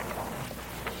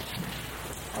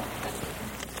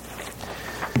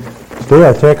Today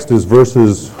our text is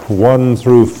verses 1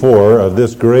 through 4 of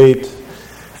this great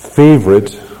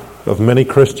favorite of many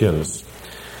Christians.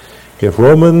 If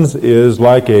Romans is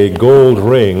like a gold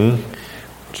ring,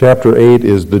 chapter 8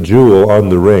 is the jewel on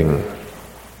the ring.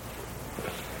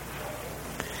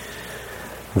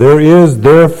 There is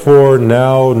therefore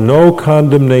now no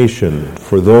condemnation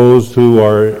for those who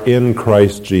are in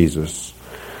Christ Jesus.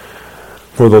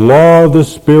 For the law of the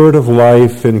Spirit of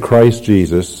life in Christ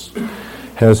Jesus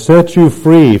has set you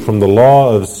free from the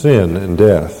law of sin and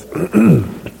death.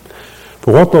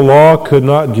 For what the law could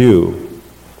not do,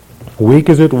 weak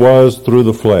as it was through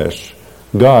the flesh,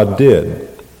 God did,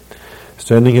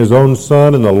 sending his own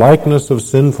Son in the likeness of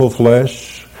sinful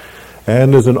flesh,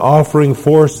 and as an offering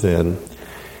for sin,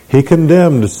 he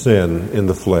condemned sin in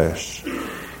the flesh,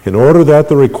 in order that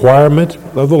the requirement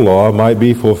of the law might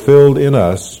be fulfilled in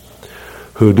us,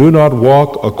 who do not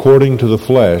walk according to the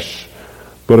flesh,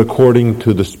 but according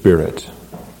to the Spirit.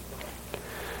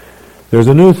 There's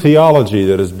a new theology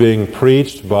that is being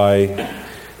preached by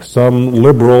some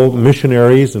liberal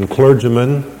missionaries and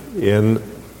clergymen in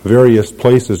various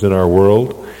places in our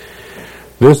world.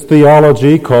 This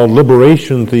theology, called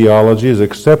liberation theology, is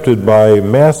accepted by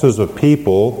masses of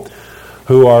people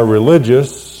who are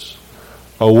religious,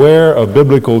 aware of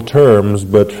biblical terms,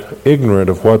 but ignorant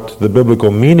of what the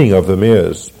biblical meaning of them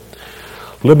is.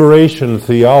 Liberation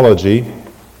theology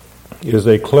is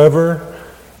a clever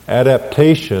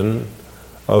adaptation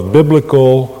of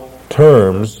biblical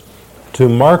terms to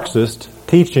Marxist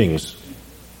teachings.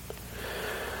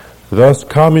 Thus,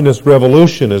 communist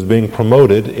revolution is being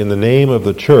promoted in the name of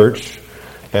the church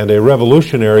and a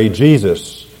revolutionary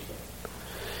Jesus.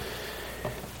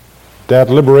 That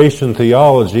liberation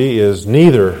theology is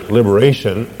neither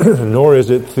liberation nor is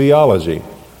it theology.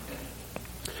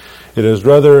 It is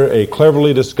rather a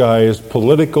cleverly disguised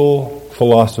political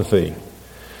philosophy.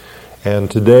 And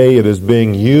today it is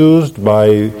being used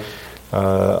by,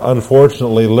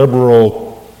 unfortunately,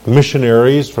 liberal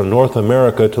missionaries from North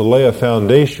America to lay a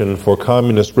foundation for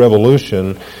communist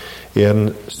revolution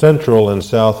in Central and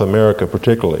South America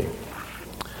particularly.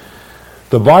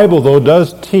 The Bible, though,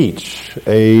 does teach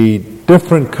a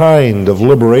different kind of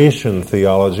liberation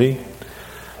theology,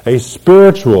 a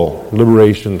spiritual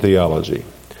liberation theology.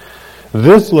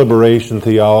 This liberation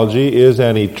theology is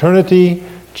an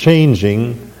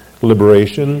eternity-changing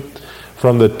liberation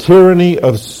from the tyranny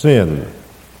of sin.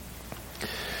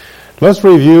 Let's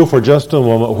review for just a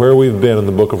moment where we've been in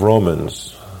the book of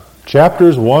Romans.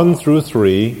 Chapters 1 through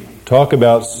 3 talk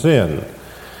about sin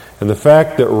and the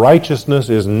fact that righteousness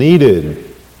is needed.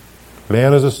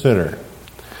 Man is a sinner.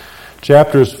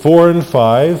 Chapters 4 and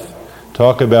 5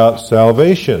 talk about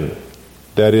salvation,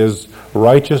 that is,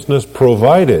 righteousness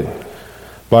provided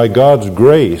by God's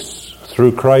grace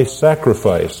through Christ's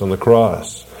sacrifice on the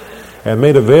cross and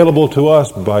made available to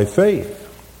us by faith.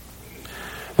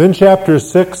 Then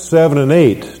chapters 6, 7, and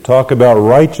 8 talk about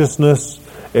righteousness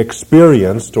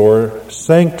experienced or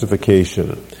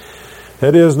sanctification.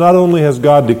 That is, not only has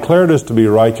God declared us to be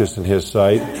righteous in His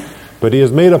sight, but He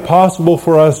has made it possible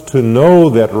for us to know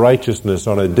that righteousness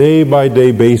on a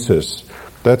day-by-day basis.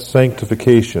 That's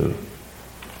sanctification.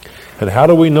 And how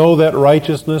do we know that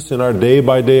righteousness in our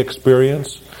day-by-day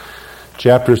experience?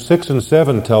 Chapters 6 and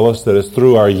 7 tell us that it's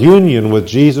through our union with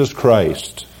Jesus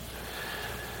Christ.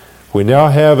 We now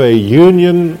have a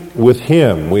union with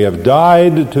Him. We have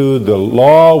died to the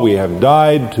law. We have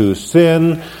died to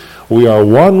sin. We are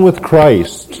one with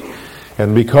Christ.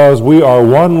 And because we are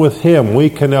one with Him, we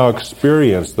can now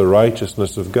experience the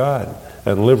righteousness of God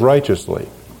and live righteously.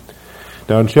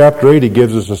 Now in chapter 8, he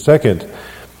gives us a second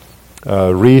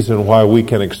reason why we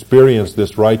can experience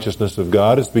this righteousness of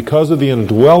God. It's because of the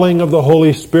indwelling of the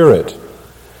Holy Spirit.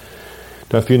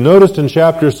 Now, if you noticed in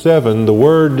chapter 7, the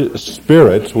word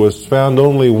Spirit was found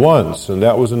only once, and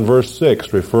that was in verse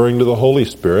 6, referring to the Holy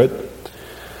Spirit.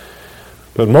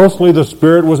 But mostly the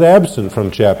Spirit was absent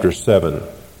from chapter 7.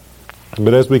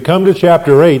 But as we come to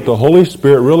chapter 8, the Holy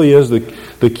Spirit really is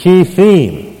the key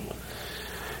theme.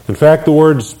 In fact, the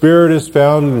word Spirit is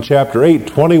found in chapter 8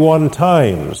 21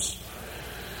 times.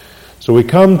 So we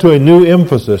come to a new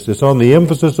emphasis. It's on the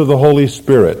emphasis of the Holy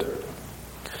Spirit.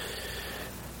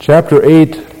 Chapter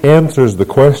 8 answers the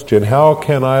question, how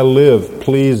can I live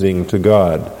pleasing to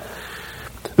God?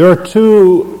 There are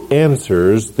two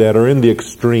answers that are in the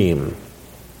extreme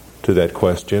to that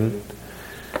question.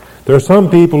 There are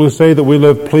some people who say that we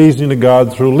live pleasing to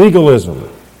God through legalism.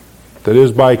 That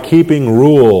is, by keeping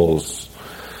rules.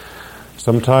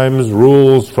 Sometimes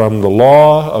rules from the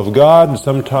law of God,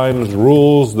 sometimes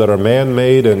rules that are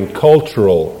man-made and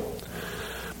cultural.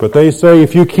 But they say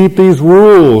if you keep these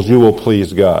rules, you will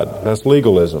please God. That's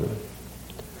legalism.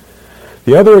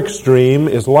 The other extreme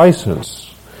is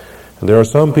license. And there are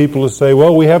some people who say,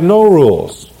 well, we have no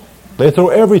rules. They throw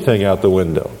everything out the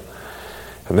window.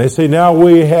 And they say, now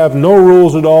we have no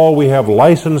rules at all. We have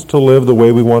license to live the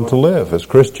way we want to live as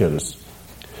Christians.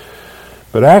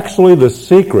 But actually the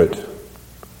secret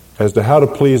as to how to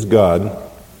please God,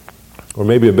 or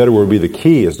maybe a better word would be the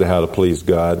key as to how to please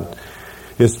God,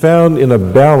 is found in a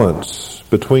balance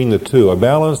between the two, a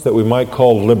balance that we might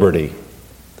call liberty.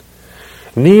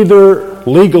 Neither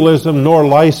legalism nor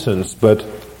license, but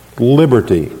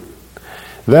liberty.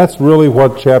 That's really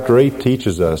what chapter 8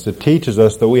 teaches us. It teaches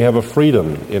us that we have a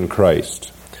freedom in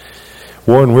Christ.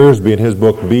 Warren Wiersbe, in his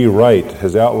book Be Right,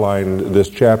 has outlined this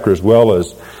chapter as well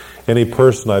as any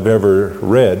person I've ever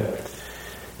read.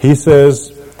 He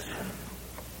says,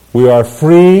 we are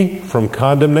free from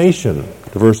condemnation,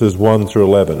 verses 1 through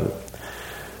 11.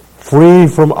 Free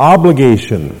from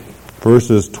obligation,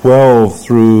 verses 12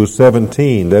 through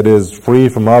 17. That is, free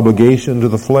from obligation to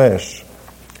the flesh.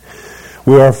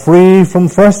 We are free from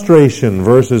frustration,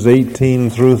 verses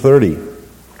 18 through 30.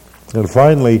 And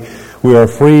finally, we are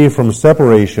free from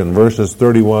separation, verses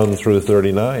 31 through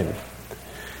 39.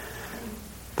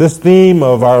 This theme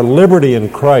of our liberty in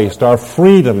Christ, our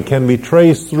freedom, can be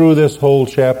traced through this whole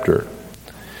chapter.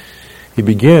 He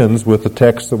begins with the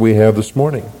text that we have this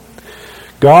morning.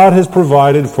 God has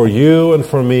provided for you and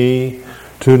for me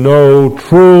to know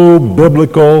true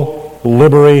biblical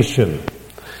liberation.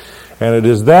 And it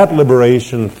is that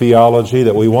liberation theology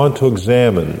that we want to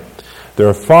examine. There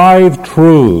are 5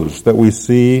 truths that we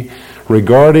see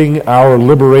regarding our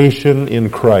liberation in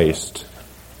Christ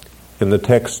in the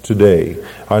text today.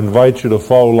 I invite you to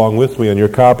follow along with me on your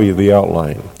copy of the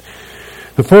outline.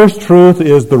 The first truth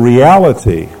is the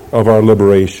reality of our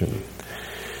liberation.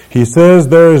 He says,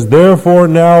 there is therefore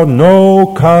now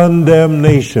no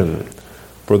condemnation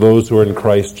for those who are in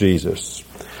Christ Jesus.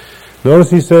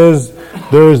 Notice he says,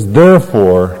 there is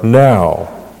therefore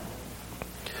now.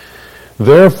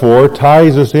 Therefore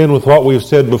ties us in with what we've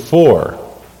said before.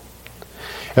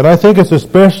 And I think it's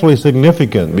especially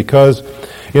significant because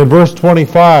in verse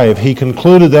 25, he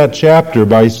concluded that chapter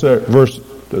by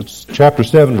chapter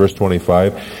 7, verse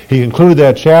 25, he concluded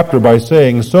that chapter by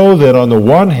saying, so that on the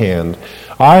one hand,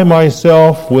 I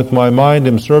myself with my mind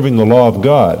am serving the law of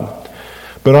God,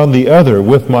 but on the other,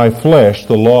 with my flesh,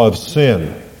 the law of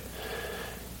sin.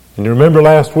 And you remember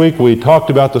last week we talked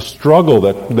about the struggle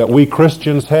that we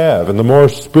Christians have. And the more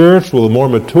spiritual, the more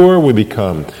mature we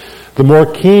become, the more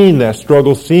keen that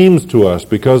struggle seems to us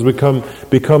because we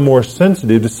become more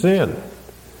sensitive to sin.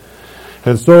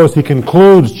 And so as he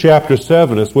concludes chapter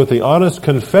 7, it's with the honest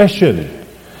confession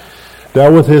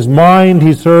that with his mind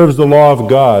he serves the law of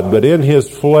God, but in his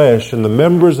flesh and the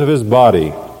members of his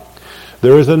body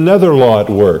there is another law at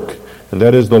work, and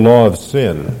that is the law of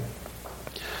sin.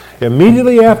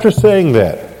 Immediately after saying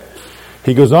that,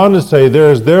 he goes on to say,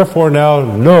 there is therefore now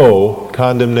no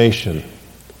condemnation.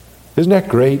 Isn't that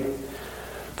great?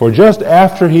 For just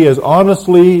after he has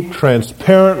honestly,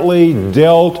 transparently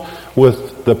dealt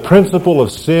with the principle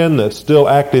of sin that's still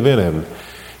active in him,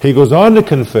 he goes on to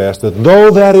confess that though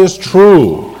that is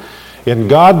true, in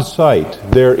God's sight,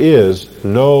 there is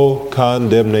no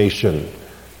condemnation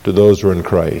to those who are in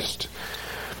Christ.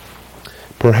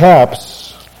 Perhaps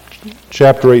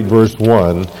chapter 8, verse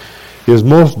 1 is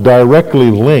most directly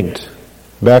linked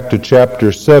back to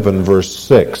chapter 7, verse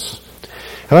 6.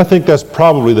 And I think that's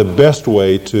probably the best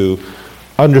way to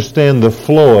understand the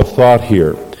flow of thought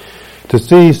here. To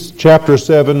see chapter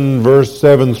 7, verse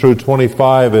 7 through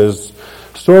 25 as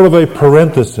sort of a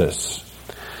parenthesis,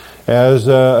 as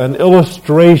an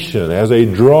illustration, as a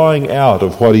drawing out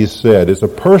of what he said. It's a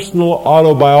personal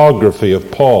autobiography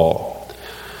of Paul.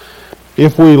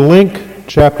 If we link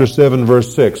chapter 7,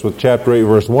 verse 6 with chapter 8,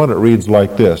 verse 1, it reads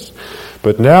like this.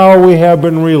 But now we have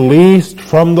been released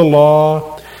from the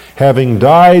law, having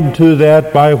died to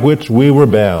that by which we were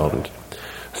bound,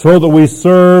 so that we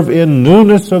serve in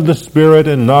newness of the Spirit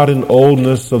and not in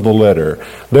oldness of the letter.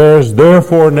 There is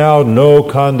therefore now no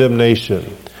condemnation.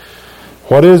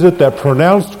 What is it that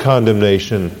pronounced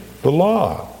condemnation? The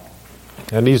law.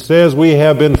 And he says we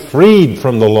have been freed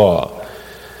from the law.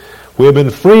 We have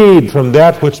been freed from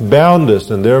that which bound us,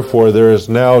 and therefore there is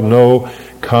now no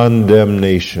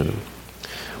condemnation.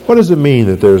 What does it mean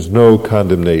that there is no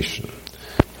condemnation?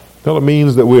 Well, it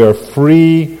means that we are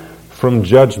free from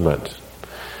judgment.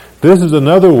 This is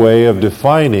another way of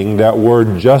defining that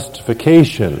word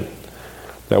justification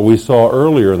that we saw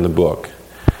earlier in the book.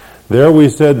 There we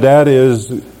said that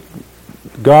is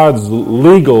God's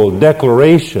legal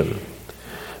declaration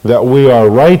that we are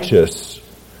righteous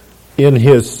in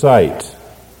His sight.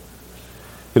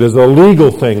 It is a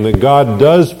legal thing that God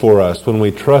does for us when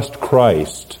we trust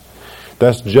Christ.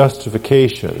 That's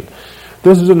justification.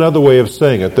 This is another way of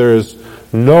saying it. There is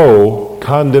no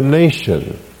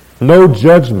condemnation, no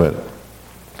judgment.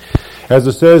 As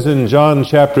it says in John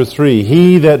chapter 3,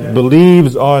 he that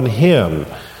believes on him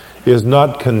is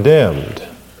not condemned.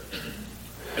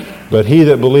 But he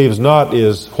that believes not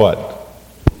is what?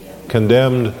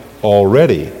 Condemned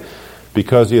already,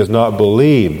 because he has not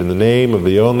believed in the name of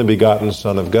the only begotten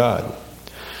Son of God.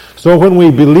 So when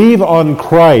we believe on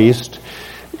Christ,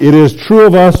 it is true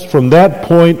of us from that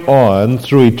point on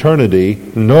through eternity,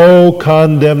 no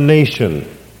condemnation.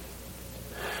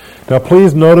 Now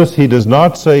please notice he does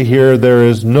not say here there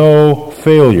is no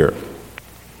failure.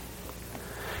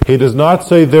 He does not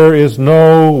say there is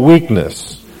no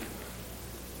weakness.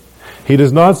 He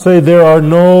does not say there are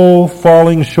no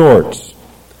falling shorts.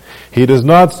 He does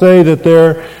not say that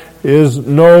there is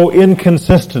no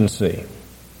inconsistency.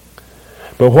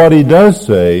 But what he does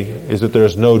say is that there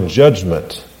is no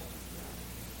judgment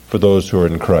for those who are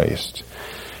in Christ.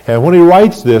 And when he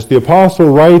writes this, the apostle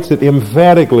writes it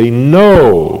emphatically,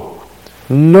 no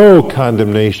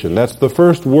condemnation. That's the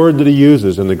first word that he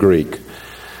uses in the Greek.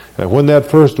 And when that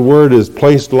first word is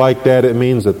placed like that, it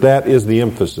means that that is the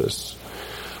emphasis.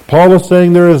 Paul is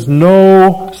saying there is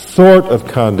no sort of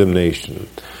condemnation.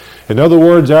 In other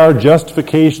words, our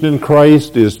justification in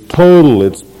Christ is total,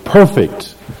 it's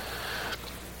perfect.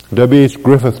 W.H.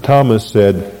 Griffith Thomas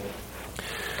said,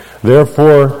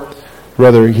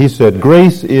 he said,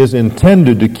 grace is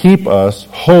intended to keep us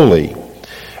holy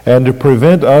and to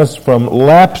prevent us from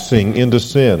lapsing into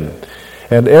sin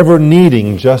and ever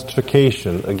needing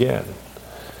justification again.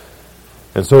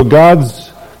 And so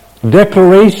God's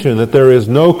declaration that there is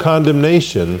no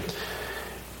condemnation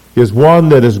is one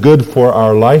that is good for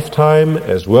our lifetime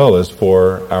as well as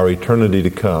for our eternity to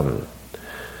come.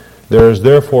 There is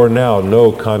therefore now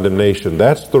no condemnation.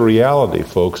 That's the reality,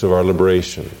 folks, of our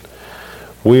liberation.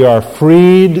 We are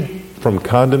freed from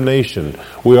condemnation.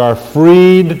 We are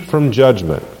freed from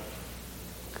judgment.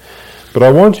 But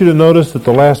I want you to notice that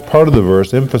the last part of the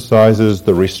verse emphasizes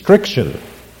the restriction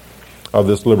of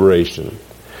this liberation.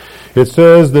 It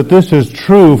says that this is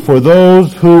true for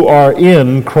those who are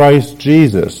in Christ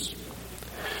Jesus.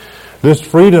 This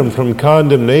freedom from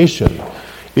condemnation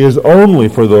is only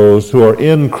for those who are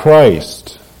in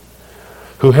Christ,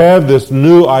 who have this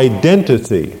new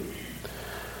identity.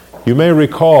 You may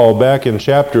recall back in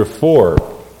chapter 4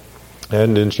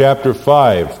 and in chapter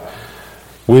 5,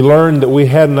 we learned that we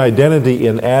had an identity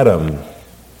in Adam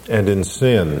and in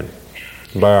sin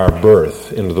by our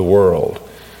birth into the world.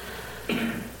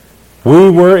 We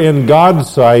were in God's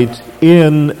sight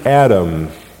in Adam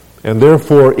and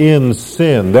therefore in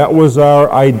sin. That was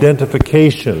our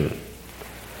identification.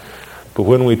 But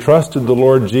when we trusted the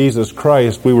Lord Jesus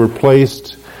Christ, we were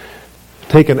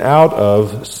taken out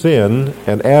of sin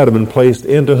and Adam and placed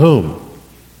into whom?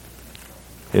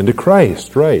 Into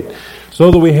Christ, right.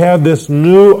 So that we have this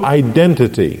new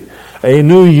identity. A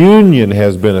new union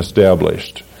has been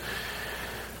established.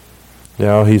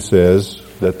 Now he says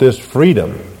that this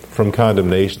freedom from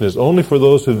condemnation is only for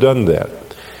those who've done that.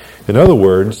 In other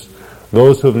words,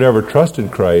 those who have never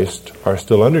trusted Christ are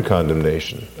still under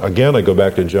condemnation. Again, I go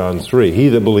back to John 3. He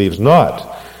that believes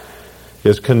not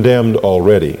is condemned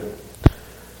already.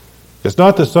 It's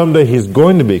not that someday he's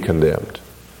going to be condemned,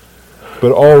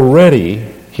 but already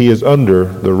he is under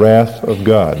the wrath of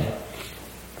God.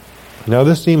 Now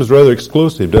this seems rather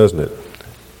exclusive, doesn't it?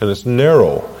 And it's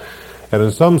narrow. And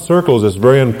in some circles it's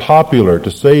very unpopular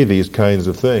to say these kinds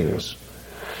of things.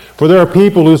 For there are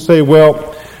people who say,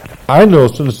 well, I know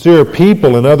sincere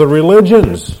people in other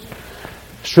religions.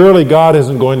 Surely God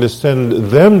isn't going to send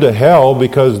them to hell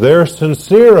because they're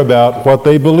sincere about what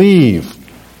they believe.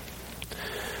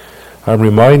 I'm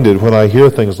reminded when I hear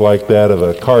things like that of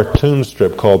a cartoon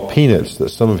strip called Peanuts that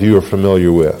some of you are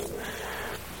familiar with.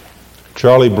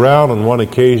 Charlie Brown on one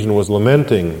occasion was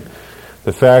lamenting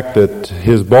the fact that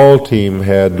his ball team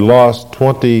had lost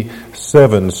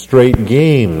 27 straight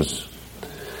games.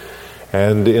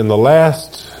 And in the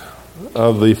last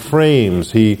of the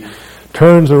frames, he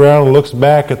turns around and looks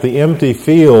back at the empty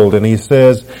field and he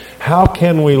says, how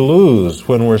can we lose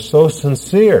when we're so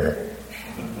sincere?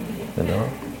 You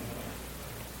know?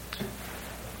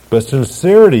 But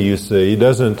sincerity, you see,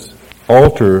 doesn't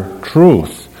alter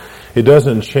truth. It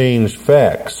doesn't change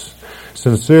facts.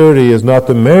 Sincerity is not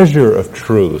the measure of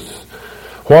truth.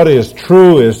 What is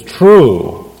true is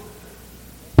true.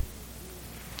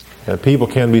 And people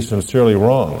can be sincerely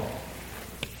wrong.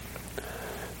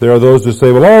 There are those who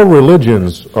say, well, all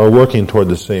religions are working toward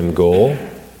the same goal.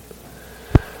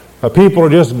 People are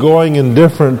just going in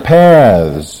different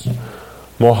paths.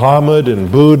 Muhammad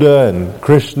and Buddha and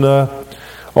Krishna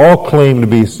all claim to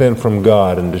be sent from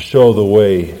God and to show the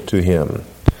way to Him.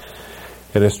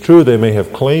 And it's true they may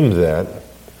have claimed that,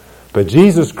 but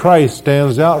Jesus Christ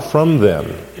stands out from them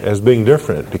as being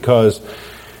different because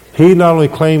He not only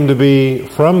claimed to be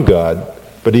from God,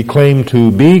 but He claimed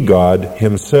to be God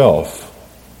Himself.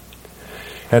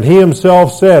 And He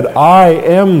Himself said, I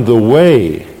am the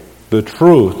way, the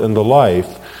truth, and the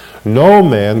life. No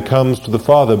man comes to the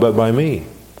Father but by me.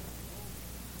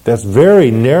 That's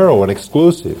very narrow and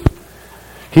exclusive.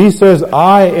 He says,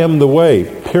 I am the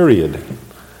way, period.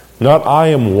 Not I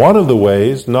am one of the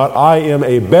ways, not I am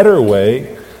a better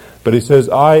way, but He says,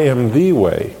 I am the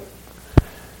way.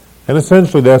 And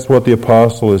essentially that's what the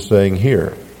apostle is saying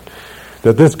here.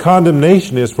 That this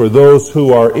condemnation is for those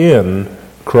who are in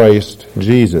Christ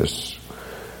Jesus.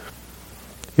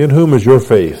 In whom is your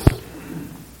faith?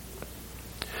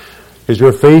 Is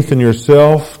your faith in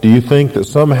yourself? Do you think that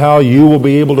somehow you will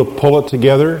be able to pull it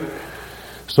together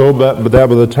so that by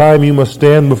the time you must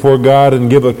stand before God and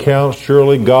give account,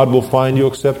 surely God will find you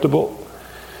acceptable?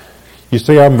 You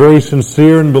say, I'm very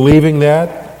sincere in believing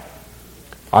that.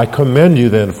 I commend you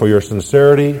then for your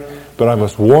sincerity, but I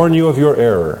must warn you of your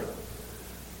error.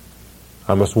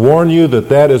 I must warn you that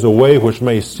that is a way which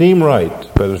may seem right,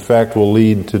 but in fact will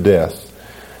lead to death.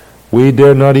 We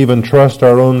dare not even trust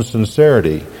our own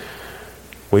sincerity.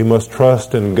 We must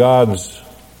trust in God's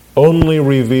only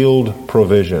revealed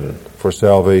provision for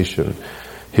salvation,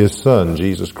 His Son,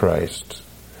 Jesus Christ.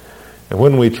 And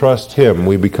when we trust Him,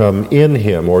 we become in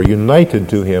Him, or united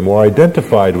to Him, or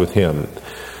identified with Him,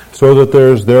 so that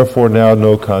there is therefore now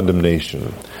no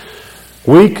condemnation.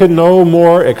 We can no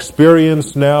more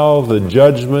experience now the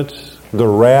judgment, the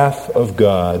wrath of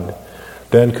God,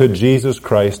 than could Jesus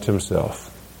Christ Himself.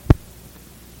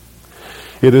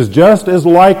 It is just as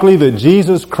likely that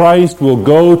Jesus Christ will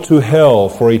go to hell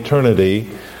for eternity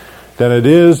than it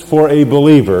is for a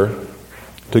believer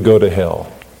to go to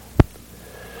hell.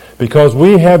 Because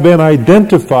we have been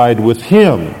identified with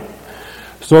Him,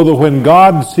 so that when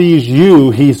God sees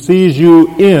you, He sees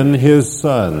you in His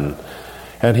Son.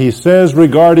 And He says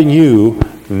regarding you,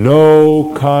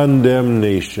 no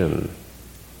condemnation.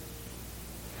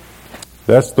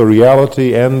 That's the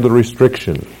reality and the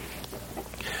restriction.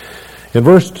 In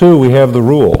verse 2 we have the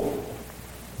rule.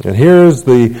 And here's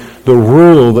the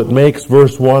rule that makes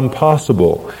verse 1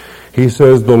 possible. He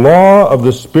says, the law of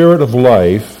the Spirit of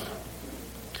life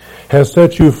has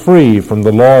set you free from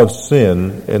the law of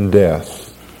sin and death.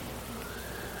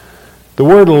 The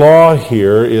word law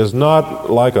here is not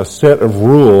like a set of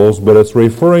rules, but it's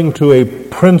referring to a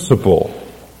principle.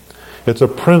 It's a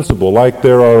principle, like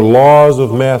there are laws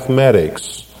of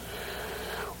mathematics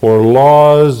or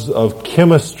laws of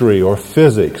chemistry or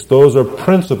physics. Those are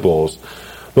principles.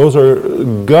 Those are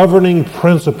governing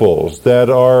principles that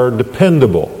are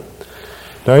dependable.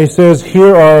 Now he says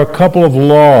here are a couple of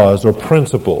laws or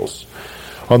principles.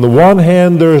 On the one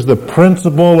hand, there's the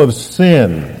principle of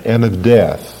sin and of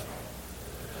death.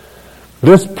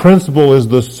 This principle is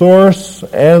the source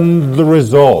and the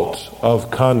result of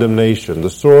condemnation.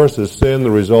 The source is sin, the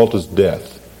result is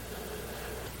death.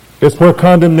 It's where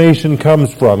condemnation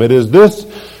comes from. It is this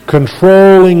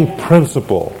controlling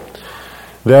principle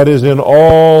that is in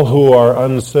all who are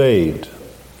unsaved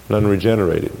and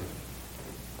unregenerated.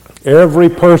 Every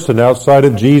person outside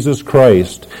of Jesus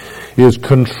Christ is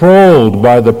controlled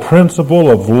by the principle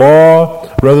of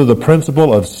law, rather the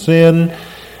principle of sin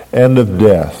and of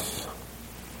death.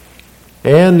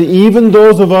 And even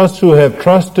those of us who have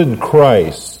trusted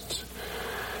Christ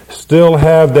still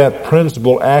have that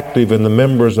principle active in the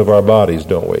members of our bodies,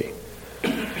 don't we?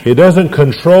 It doesn't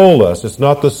control us. It's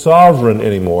not the sovereign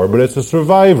anymore, but it's a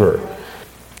survivor.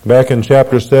 Back in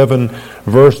chapter 7,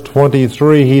 verse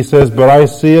 23, he says, but I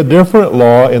see a different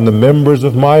law in the members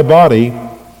of my body,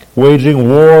 waging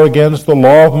war against the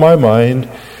law of my mind,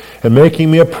 and making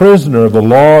me a prisoner of the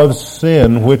law of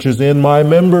sin which is in my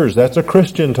members. That's a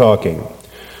Christian talking.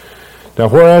 Now,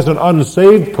 whereas an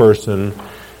unsaved person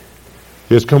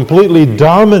is completely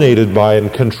dominated by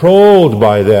and controlled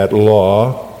by that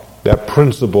law, that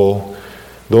principle,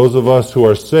 those of us who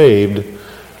are saved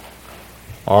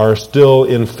are still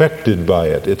infected by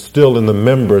it. It's still in the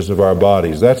members of our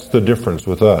bodies. That's the difference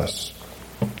with us.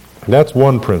 That's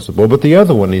one principle. But the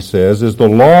other one, he says, is the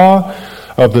law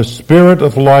of the Spirit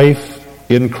of life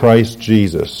in Christ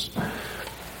Jesus.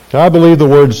 Now, I believe the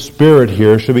word Spirit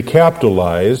here should be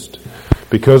capitalized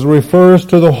because it refers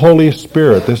to the Holy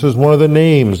Spirit. This is one of the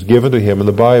names given to Him in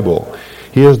the Bible.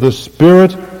 He is the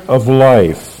Spirit of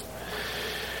life.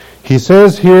 He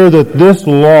says here that this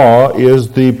law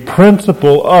is the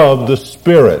principle of the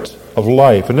Spirit of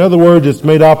life. In other words, it's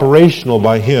made operational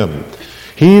by Him.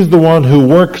 He's the one who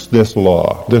works this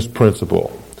law, this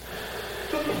principle.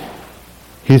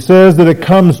 He says that it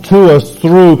comes to us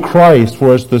through Christ,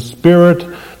 for it's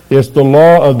the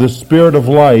law of the Spirit of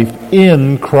life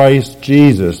in Christ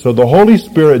Jesus. So the Holy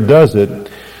Spirit does it,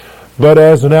 but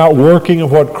as an outworking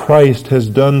of what Christ has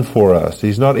done for us.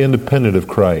 He's not independent of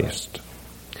Christ.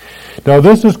 Now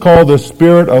this is called the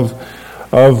Spirit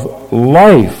of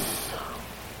life.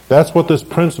 That's what this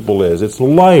principle is. It's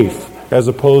life as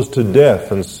opposed to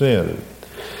death and sin.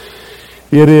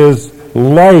 It is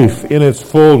life in its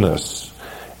fullness.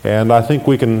 And I think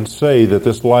we can say that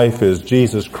this life is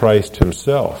Jesus Christ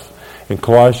Himself. In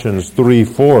Colossians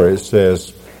 3:4 it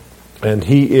says, and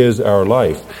He is our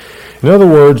life. In other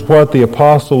words, what the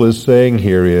apostle is saying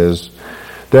here is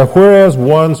that whereas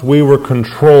once we were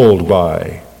controlled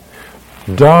by,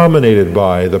 dominated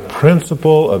by the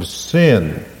principle of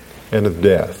sin and of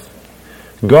death,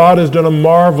 God has done a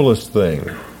marvelous thing.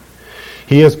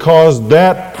 He has caused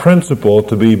that principle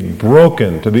to be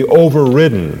broken, to be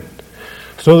overridden,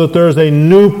 so that there's a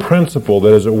new principle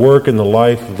that is at work in the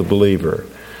life of the believer.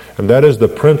 And that is the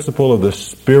principle of the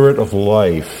Spirit of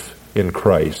life in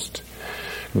Christ.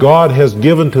 God has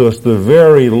given to us the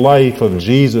very life of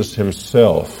Jesus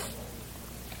Himself.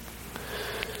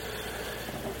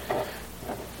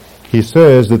 He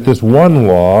says that this one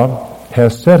law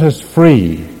has set us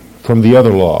free from the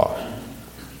other law.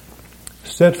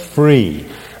 Set free.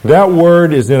 That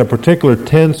word is in a particular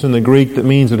tense in the Greek that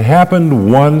means it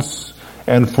happened once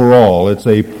and for all. It's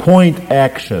a point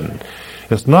action.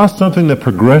 It's not something that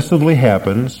progressively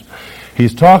happens.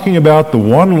 He's talking about the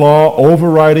one law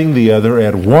overriding the other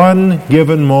at one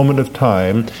given moment of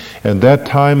time, and that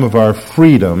time of our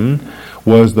freedom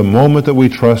was the moment that we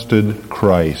trusted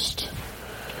Christ.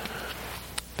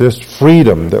 This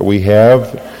freedom that we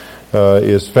have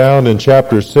is found in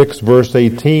chapter 6, verse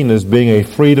 18 as being a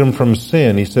freedom from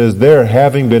sin. He says there,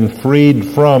 having been freed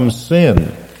from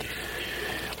sin.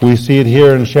 We see it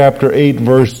here in chapter 8,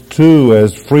 verse 2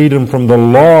 as freedom from the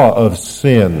law of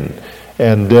sin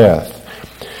and death.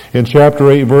 In chapter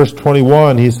 8, verse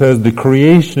 21, he says the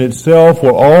creation itself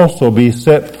will also be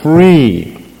set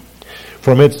free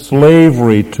from its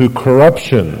slavery to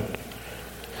corruption.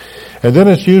 And then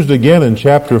it's used again in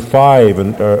chapter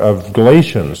 5 of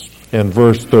Galatians and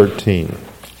verse 13,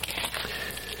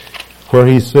 where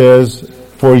he says,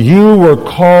 for you were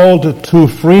called to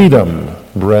freedom,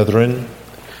 brethren.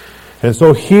 And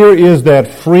so here is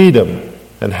that freedom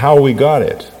and how we got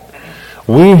it.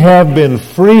 We have been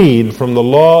freed from the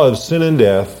law of sin and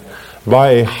death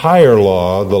by a higher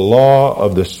law, the law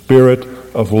of the Spirit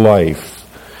of life.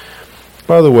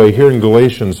 By the way, here in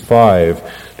Galatians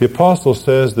 5, the apostle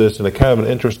says this in a kind of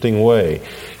an interesting way.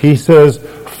 He says,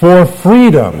 for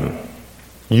freedom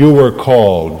you were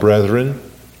called, brethren.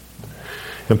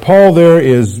 And Paul there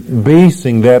is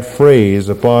basing that phrase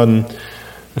upon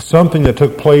something that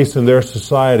took place in their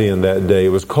society in that day. It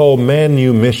was called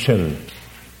manumission.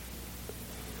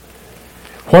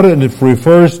 What it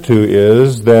refers to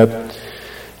is that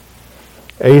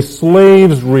a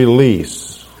slave's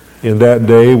release in that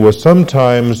day was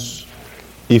sometimes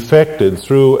effected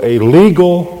through a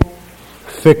legal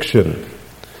fiction.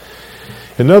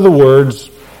 In other words,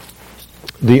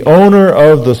 the owner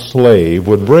of the slave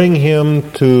would bring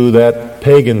him to that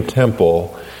pagan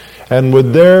temple and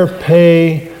would there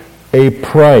pay a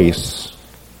price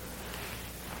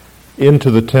into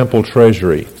the temple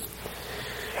treasury.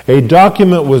 A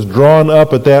document was drawn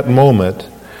up at that moment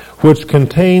which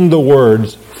contained the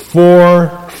words, for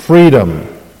freedom.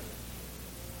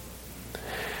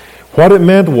 What it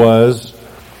meant was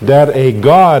that a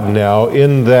god now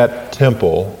in that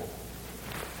temple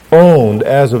owned,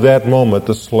 as of that moment,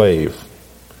 the slave.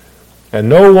 And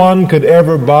no one could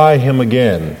ever buy him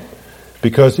again,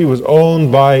 because he was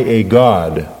owned by a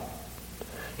god.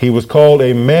 He was called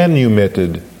a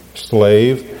manumitted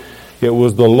slave. It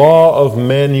was the law of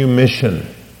manumission.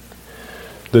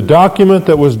 The document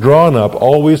that was drawn up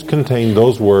always contained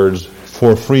those words,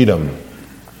 for freedom.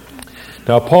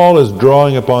 Now Paul is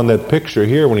drawing upon that picture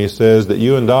here when he says that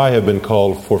you and I have been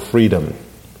called for freedom.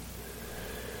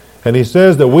 And he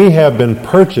says that we have been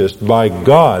purchased by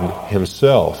God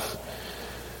Himself,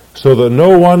 so that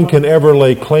no one can ever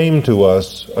lay claim to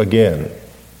us again,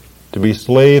 to be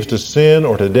slaves to sin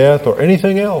or to death or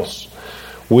anything else.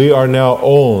 We are now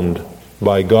owned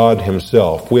by God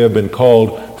Himself. We have been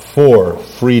called for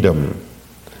freedom.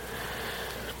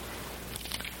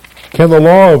 Can the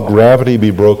law of gravity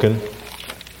be broken?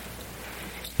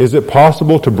 Is it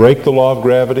possible to break the law of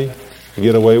gravity?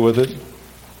 get away with it?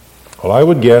 Well, I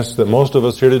would guess that most of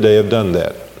us here today have done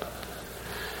that.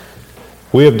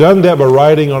 We have done that by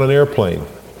riding on an airplane.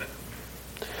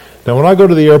 Now, when I go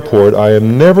to the airport, I have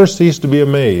never ceased to be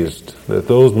amazed that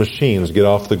those machines get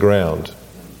off the ground.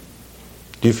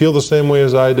 Do you feel the same way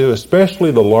as I do?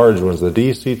 Especially the large ones, the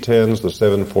DC-10s, the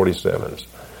 747s.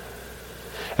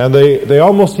 And they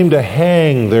almost seem to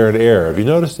hang there in air. Have you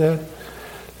noticed that?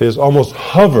 They just almost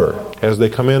hover as they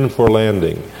come in for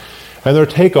landing. And their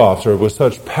takeoffs are with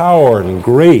such power and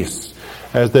grace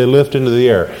as they lift into the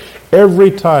air.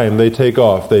 Every time they take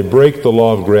off, they break the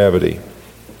law of gravity.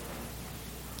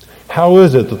 How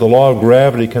is it that the law of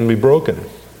gravity can be broken?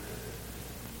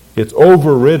 It's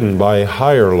overridden by a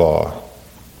higher law,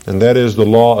 and that is the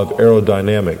law of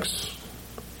aerodynamics.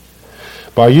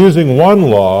 By using one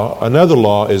law, another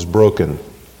law is broken.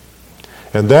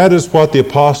 And that is what the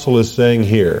apostle is saying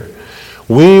here.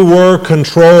 We were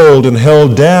controlled and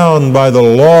held down by the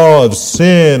law of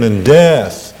sin and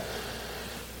death.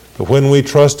 But when we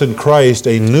trusted Christ,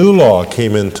 a new law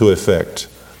came into effect.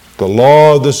 The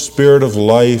law of the Spirit of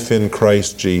life in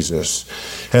Christ Jesus.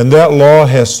 And that law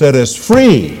has set us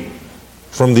free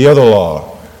from the other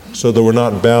law, so that we're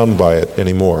not bound by it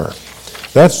anymore.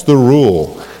 That's the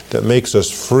rule that makes us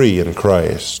free in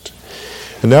Christ.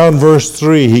 And now in verse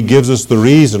 3, he gives us the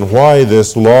reason why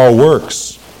this law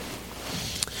works.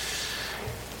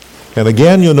 And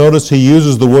again, you'll notice he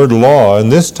uses the word law,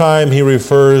 and this time he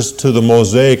refers to the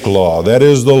Mosaic law. That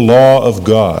is the law of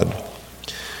God.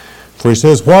 For he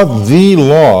says, what the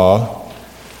law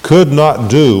could not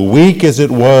do, weak as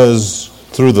it was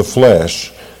through the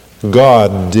flesh,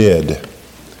 God did.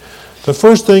 The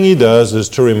first thing he does is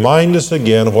to remind us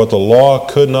again of what the law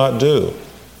could not do.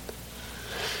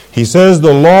 He says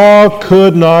the law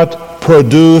could not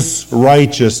produce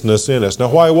righteousness in us. Now,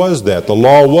 why was that? The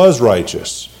law was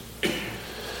righteous.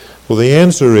 Well, the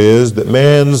answer is that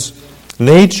man's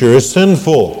nature is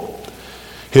sinful.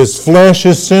 His flesh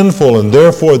is sinful, and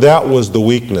therefore that was the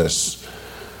weakness.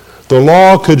 The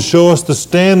law could show us the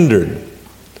standard.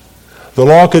 The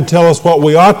law could tell us what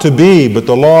we ought to be, but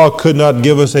the law could not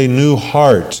give us a new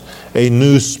heart, a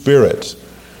new spirit,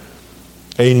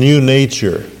 a new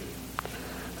nature.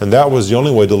 And that was the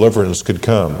only way deliverance could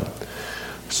come.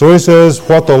 So he says,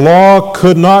 what the law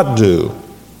could not do,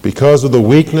 because of the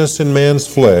weakness in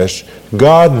man's flesh,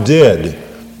 God did.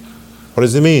 What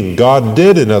does it mean? God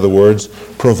did, in other words,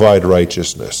 provide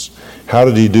righteousness. How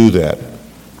did he do that?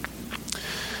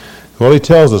 Well, he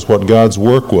tells us what God's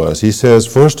work was. He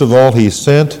says, first of all, he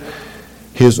sent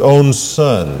his own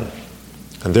Son.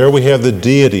 And there we have the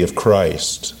deity of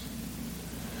Christ.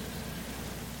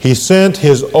 He sent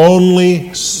his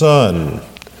only Son.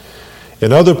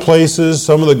 In other places,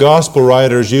 some of the gospel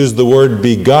writers use the word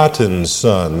begotten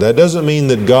Son. That doesn't mean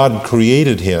that God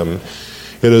created him.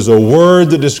 It is a word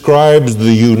that describes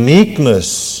the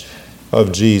uniqueness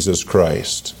of Jesus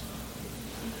Christ.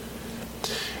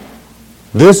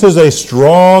 This is a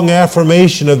strong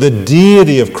affirmation of the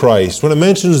deity of Christ. When it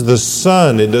mentions the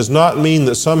Son, it does not mean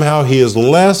that somehow he is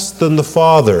less than the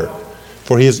Father,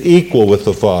 for he is equal with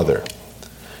the Father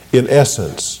in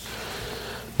essence.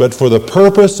 But for the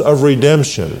purpose of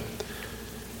redemption,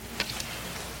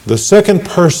 the second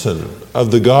person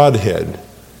of the Godhead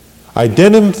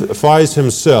identifies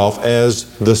himself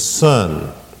as the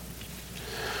Son,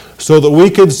 so that we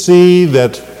could see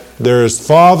that there is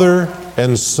Father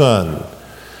and Son,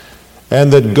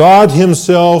 and that God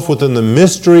himself, within the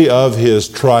mystery of his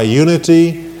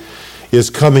triunity, is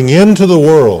coming into the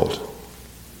world.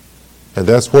 And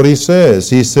that's what he says.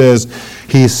 He says,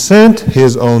 he sent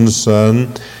his own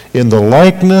Son in the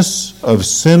likeness of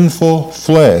sinful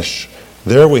flesh.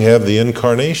 There we have the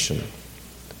incarnation.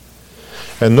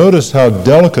 And notice how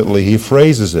delicately he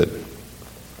phrases it.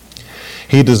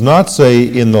 He does not say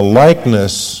in the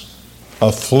likeness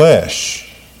of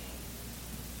flesh,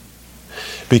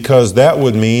 because that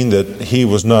would mean that he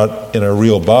was not in a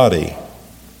real body,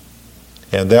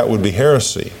 and that would be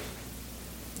heresy.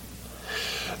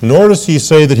 Nor does he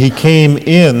say that he came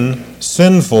in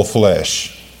sinful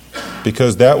flesh,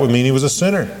 because that would mean he was a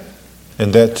sinner,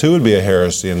 and that too would be a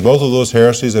heresy, and both of those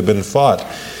heresies have been fought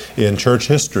in church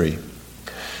history.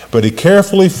 But he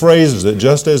carefully phrases it,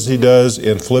 just as he does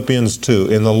in Philippians 2,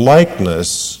 in the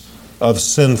likeness of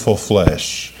sinful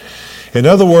flesh. In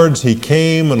other words, he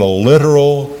came in a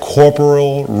literal,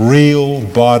 corporal, real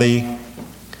body,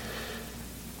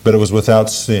 but it was without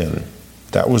sin.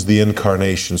 That was the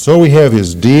incarnation. So we have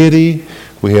his deity,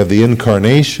 we have the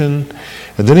incarnation,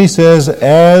 and then he says,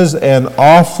 as an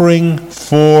offering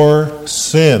for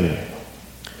sin.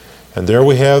 And there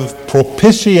we have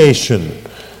propitiation.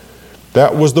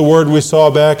 That was the word we saw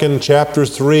back in chapter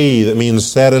 3 that means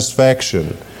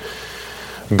satisfaction.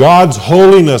 God's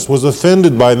holiness was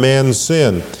offended by man's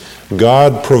sin.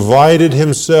 God provided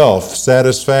himself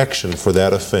satisfaction for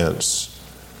that offense.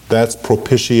 That's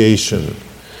propitiation.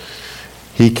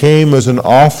 He came as an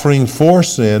offering for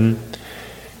sin,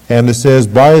 and it says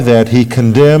by that he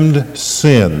condemned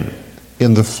sin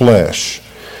in the flesh.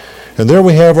 And there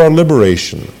we have our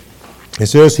liberation. It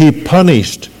says he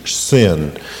punished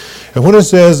sin. And when it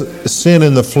says sin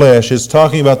in the flesh, it's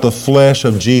talking about the flesh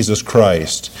of Jesus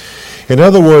Christ. In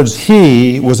other words,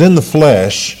 he was in the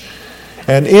flesh,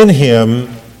 and in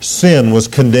him sin was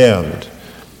condemned.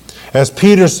 As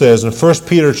Peter says in 1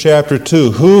 Peter chapter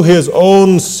 2, who his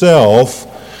own self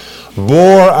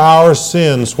bore our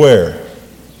sins where?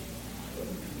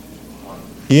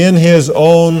 In his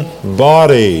own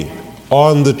body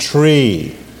on the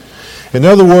tree. In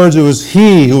other words, it was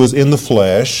he who was in the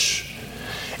flesh,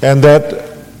 and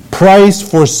that price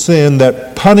for sin,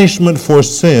 that punishment for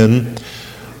sin,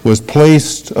 was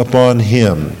placed upon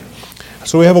him.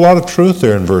 So we have a lot of truth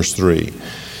there in verse 3.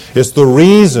 It's the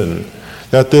reason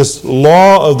that this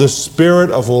law of the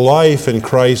Spirit of life in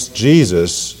Christ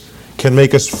Jesus can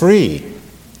make us free.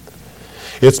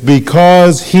 It's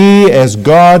because he, as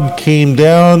God, came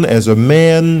down as a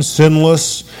man,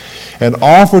 sinless, and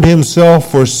offered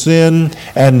himself for sin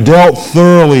and dealt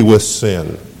thoroughly with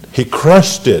sin. He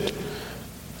crushed it.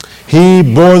 He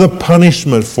bore the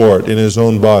punishment for it in his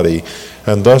own body,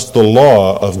 and thus the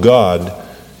law of God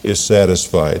is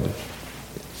satisfied.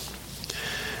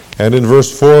 And in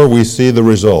verse 4 we see the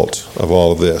result of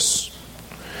all of this.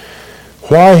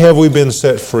 Why have we been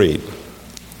set free?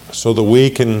 So that we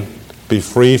can be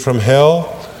free from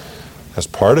hell? That's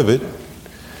part of it.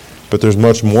 But there's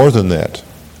much more than that.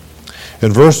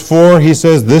 In verse 4 he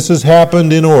says, this has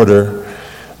happened in order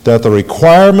that the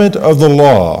requirement of the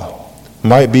law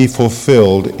might be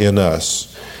fulfilled in us.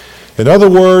 In other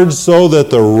words, so that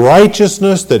the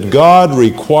righteousness that God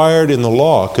required in the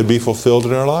law could be fulfilled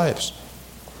in our lives.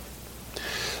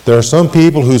 There are some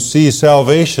people who see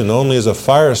salvation only as a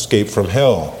fire escape from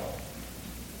hell.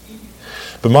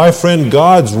 But my friend,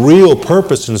 God's real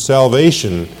purpose in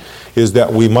salvation is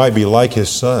that we might be like his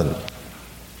Son.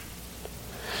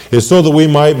 It's so that we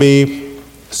might be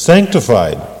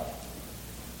sanctified.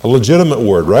 A legitimate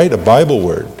word, right? A Bible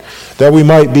word. That we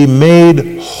might be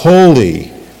made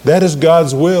holy. That is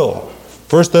God's will.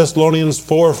 1 Thessalonians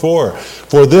 4:4.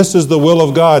 For this is the will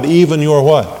of God, even your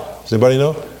what? Does anybody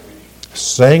know?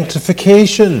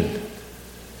 Sanctification.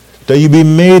 That you be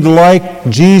made like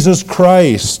Jesus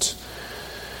Christ.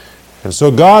 And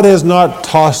so God has not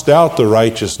tossed out the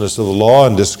righteousness of the law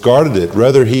and discarded it.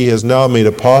 Rather, he has now made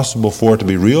it possible for it to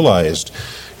be realized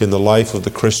in the life of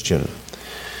the Christian.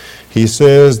 He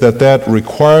says that that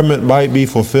requirement might be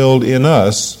fulfilled in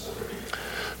us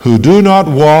who do not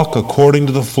walk according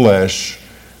to the flesh,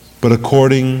 but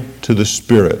according to the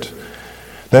Spirit.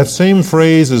 That same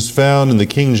phrase is found in the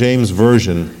King James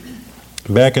Version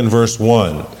back in verse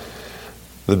 1.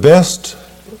 The best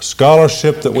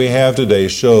scholarship that we have today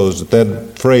shows that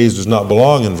that phrase does not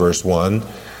belong in verse 1.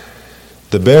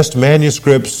 The best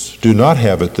manuscripts do not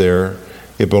have it there.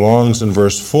 It belongs in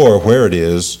verse 4, where it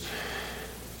is.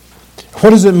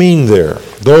 What does it mean there?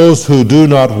 Those who do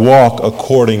not walk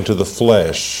according to the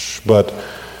flesh, but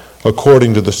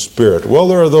according to the Spirit. Well,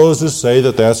 there are those who say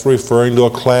that that's referring to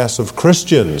a class of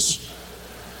Christians.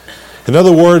 In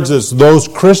other words, it's those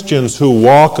Christians who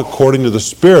walk according to the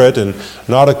Spirit and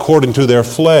not according to their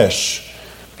flesh.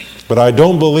 But I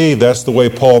don't believe that's the way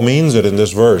Paul means it in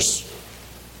this verse.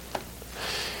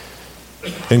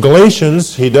 In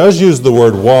Galatians, he does use the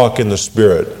word walk in the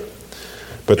Spirit.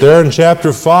 But there in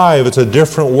chapter 5, it's a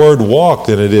different word walk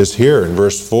than it is here in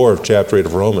verse 4 of chapter 8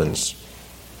 of Romans.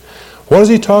 What is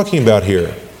he talking about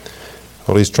here?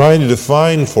 Well, he's trying to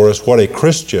define for us what a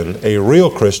Christian, a real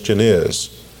Christian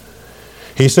is.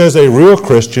 He says a real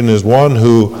Christian is one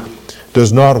who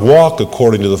does not walk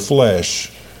according to the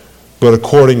flesh, but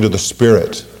according to the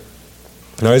Spirit.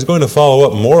 Now he's going to follow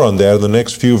up more on that in the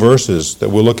next few verses that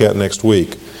we'll look at next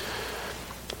week.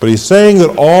 But he's saying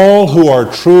that all who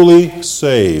are truly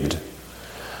saved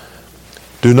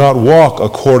do not walk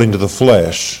according to the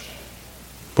flesh,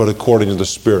 but according to the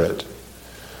Spirit.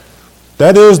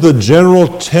 That is the general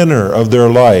tenor of their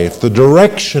life. The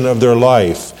direction of their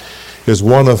life is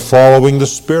one of following the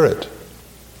Spirit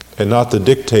and not the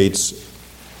dictates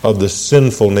of the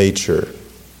sinful nature.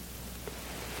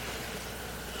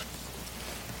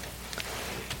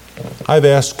 I've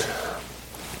asked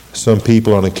some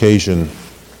people on occasion,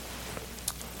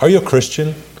 are you a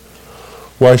Christian?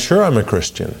 Why, sure I'm a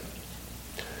Christian.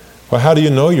 Well, how do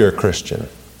you know you're a Christian?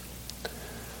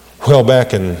 Well,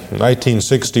 back in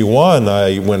 1961,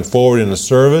 I went forward in the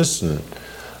service and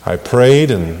I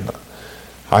prayed, and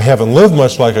I haven't lived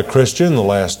much like a Christian the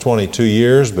last 22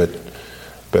 years, but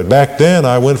back then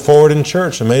I went forward in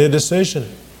church and made a decision.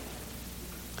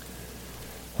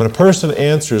 When a person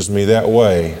answers me that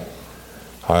way,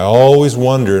 I always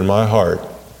wonder in my heart,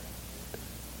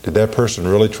 did that person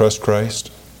really trust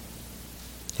Christ?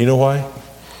 You know why?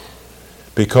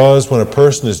 Because when a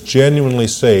person is genuinely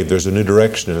saved, there's a new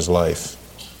direction in his life.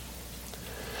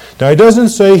 Now, he doesn't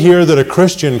say here that a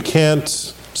Christian can't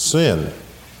sin,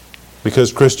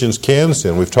 because Christians can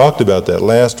sin. We've talked about that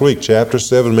last week. Chapter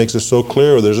 7 makes it so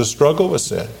clear there's a struggle with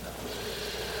sin.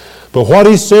 But what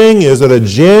he's saying is that a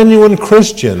genuine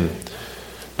Christian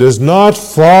does not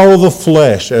follow the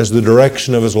flesh as the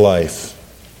direction of his life.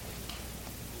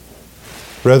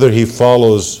 Rather, he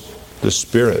follows the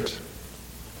Spirit.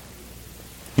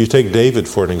 You take David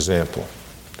for an example.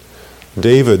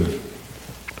 David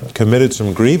committed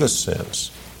some grievous sins.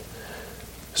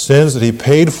 Sins that he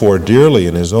paid for dearly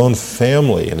in his own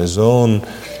family, in his own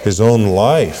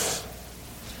life.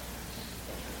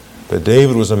 But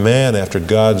David was a man after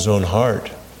God's own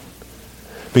heart.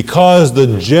 Because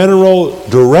the general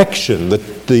direction,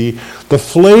 the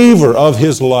flavor of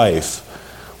his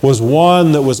life was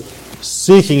one that was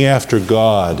seeking after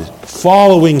God,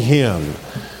 following Him,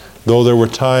 though there were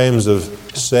times of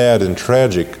sad and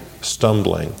tragic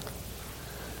stumbling.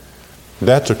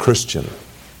 That's a Christian.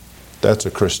 That's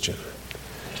a Christian.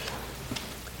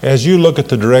 As you look at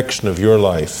the direction of your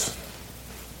life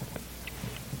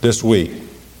this week,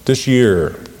 this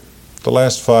year, the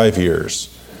last 5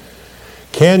 years,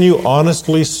 can you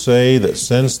honestly say that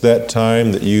since that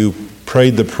time that you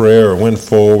prayed the prayer or went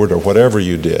forward or whatever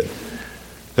you did,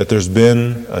 that there's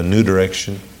been a new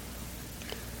direction?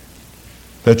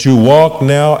 That you walk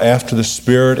now after the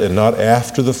Spirit and not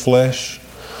after the flesh?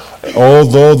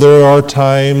 Although there are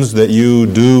times that you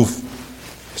do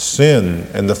sin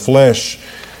and the flesh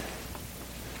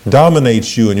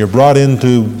dominates you and you're brought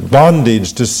into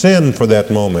bondage to sin for that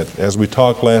moment, as we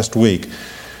talked last week,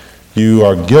 you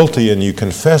are guilty and you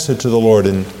confess it to the Lord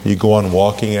and you go on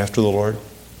walking after the Lord.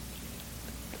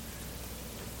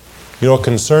 You know, it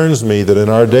concerns me that in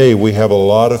our day we have a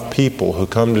lot of people who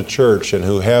come to church and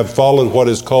who have followed what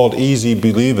is called easy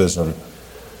believism,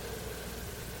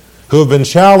 who have been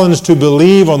challenged to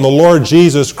believe on the Lord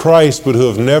Jesus Christ, but who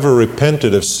have never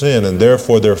repented of sin, and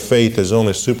therefore their faith is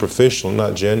only superficial,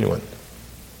 not genuine.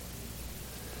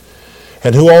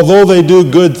 And who, although they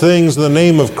do good things in the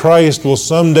name of Christ, will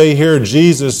someday hear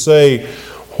Jesus say,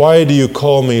 "Why do you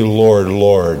call me Lord,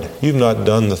 Lord? You've not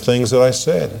done the things that I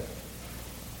said."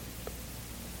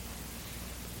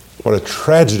 What a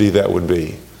tragedy that would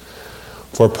be.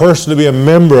 For a person to be a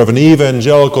member of an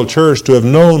evangelical church, to have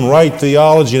known right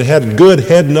theology and had good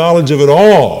head knowledge of it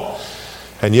all,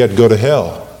 and yet go to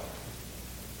hell.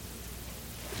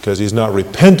 Because he's not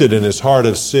repented in his heart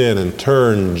of sin and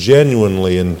turned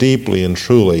genuinely and deeply and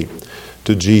truly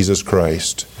to Jesus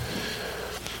Christ.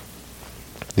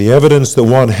 The evidence that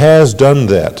one has done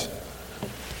that,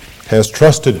 has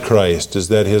trusted Christ, is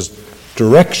that his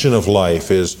direction of life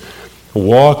is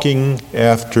walking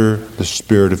after the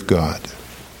Spirit of God.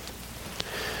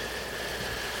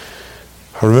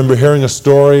 I remember hearing a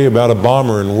story about a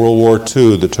bomber in World War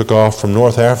II that took off from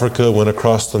North Africa, went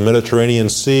across the Mediterranean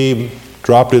Sea,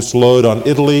 dropped its load on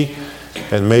Italy,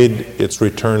 and made its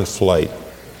return flight.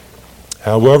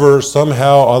 However,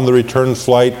 somehow on the return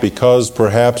flight, because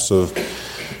perhaps of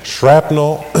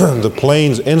shrapnel, the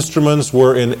plane's instruments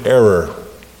were in error.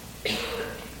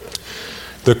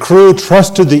 The crew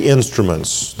trusted the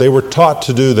instruments. They were taught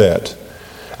to do that.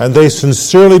 And they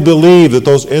sincerely believed that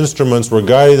those instruments were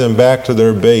guiding them back to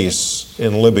their base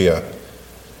in Libya.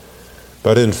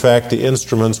 But in fact, the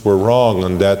instruments were wrong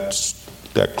on that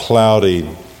cloudy,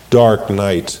 dark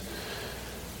night.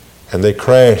 And they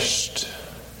crashed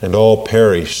and all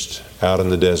perished out in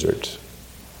the desert.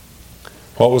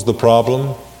 What was the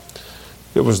problem?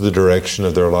 It was the direction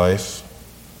of their life.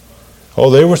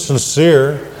 Oh, they were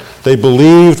sincere. They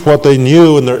believed what they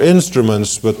knew in their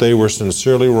instruments, but they were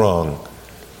sincerely wrong.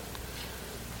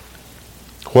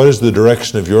 What is the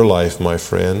direction of your life, my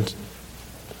friend?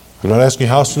 I'm not asking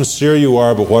how sincere you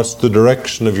are, but what's the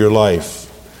direction of your life?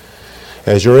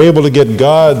 As you're able to get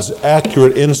God's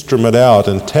accurate instrument out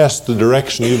and test the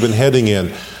direction you've been heading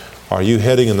in, are you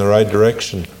heading in the right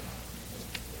direction?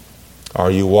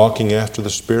 Are you walking after the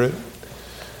Spirit?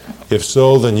 If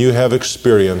so, then you have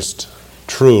experienced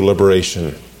true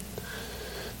liberation.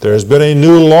 There has been a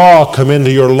new law come into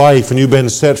your life, and you've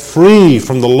been set free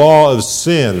from the law of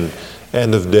sin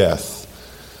and of death.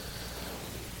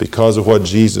 because of what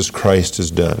Jesus Christ has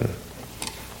done.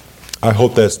 I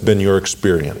hope that's been your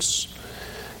experience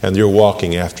and you're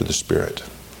walking after the Spirit.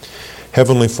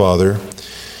 Heavenly Father,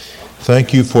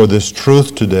 thank you for this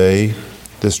truth today,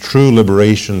 this true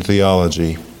liberation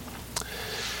theology.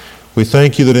 We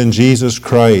thank you that in Jesus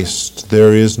Christ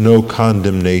there is no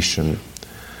condemnation.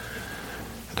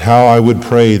 And how I would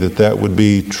pray that that would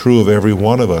be true of every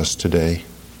one of us today.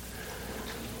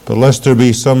 But lest there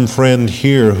be some friend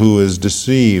here who is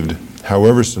deceived,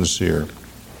 however sincere,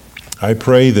 I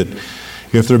pray that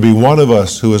if there be one of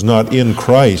us who is not in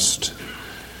Christ,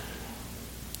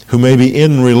 who may be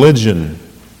in religion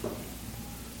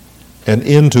and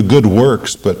into good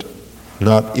works, but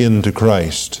not into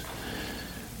Christ,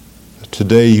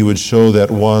 today you would show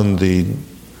that one the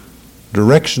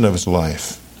direction of his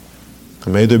life.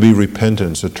 And may there be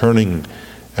repentance, a turning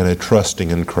and a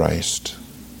trusting in Christ.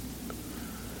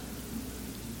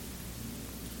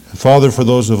 And Father, for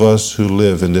those of us who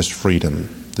live in this freedom,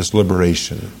 this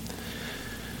liberation,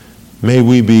 may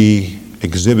we be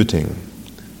exhibiting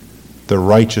the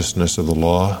righteousness of the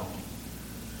law.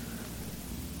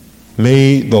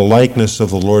 May the likeness of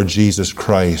the Lord Jesus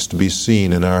Christ be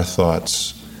seen in our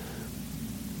thoughts,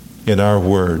 in our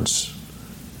words,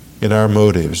 in our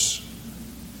motives,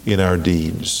 in our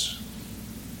deeds.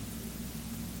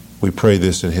 We pray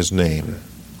this in his name.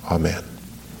 Amen.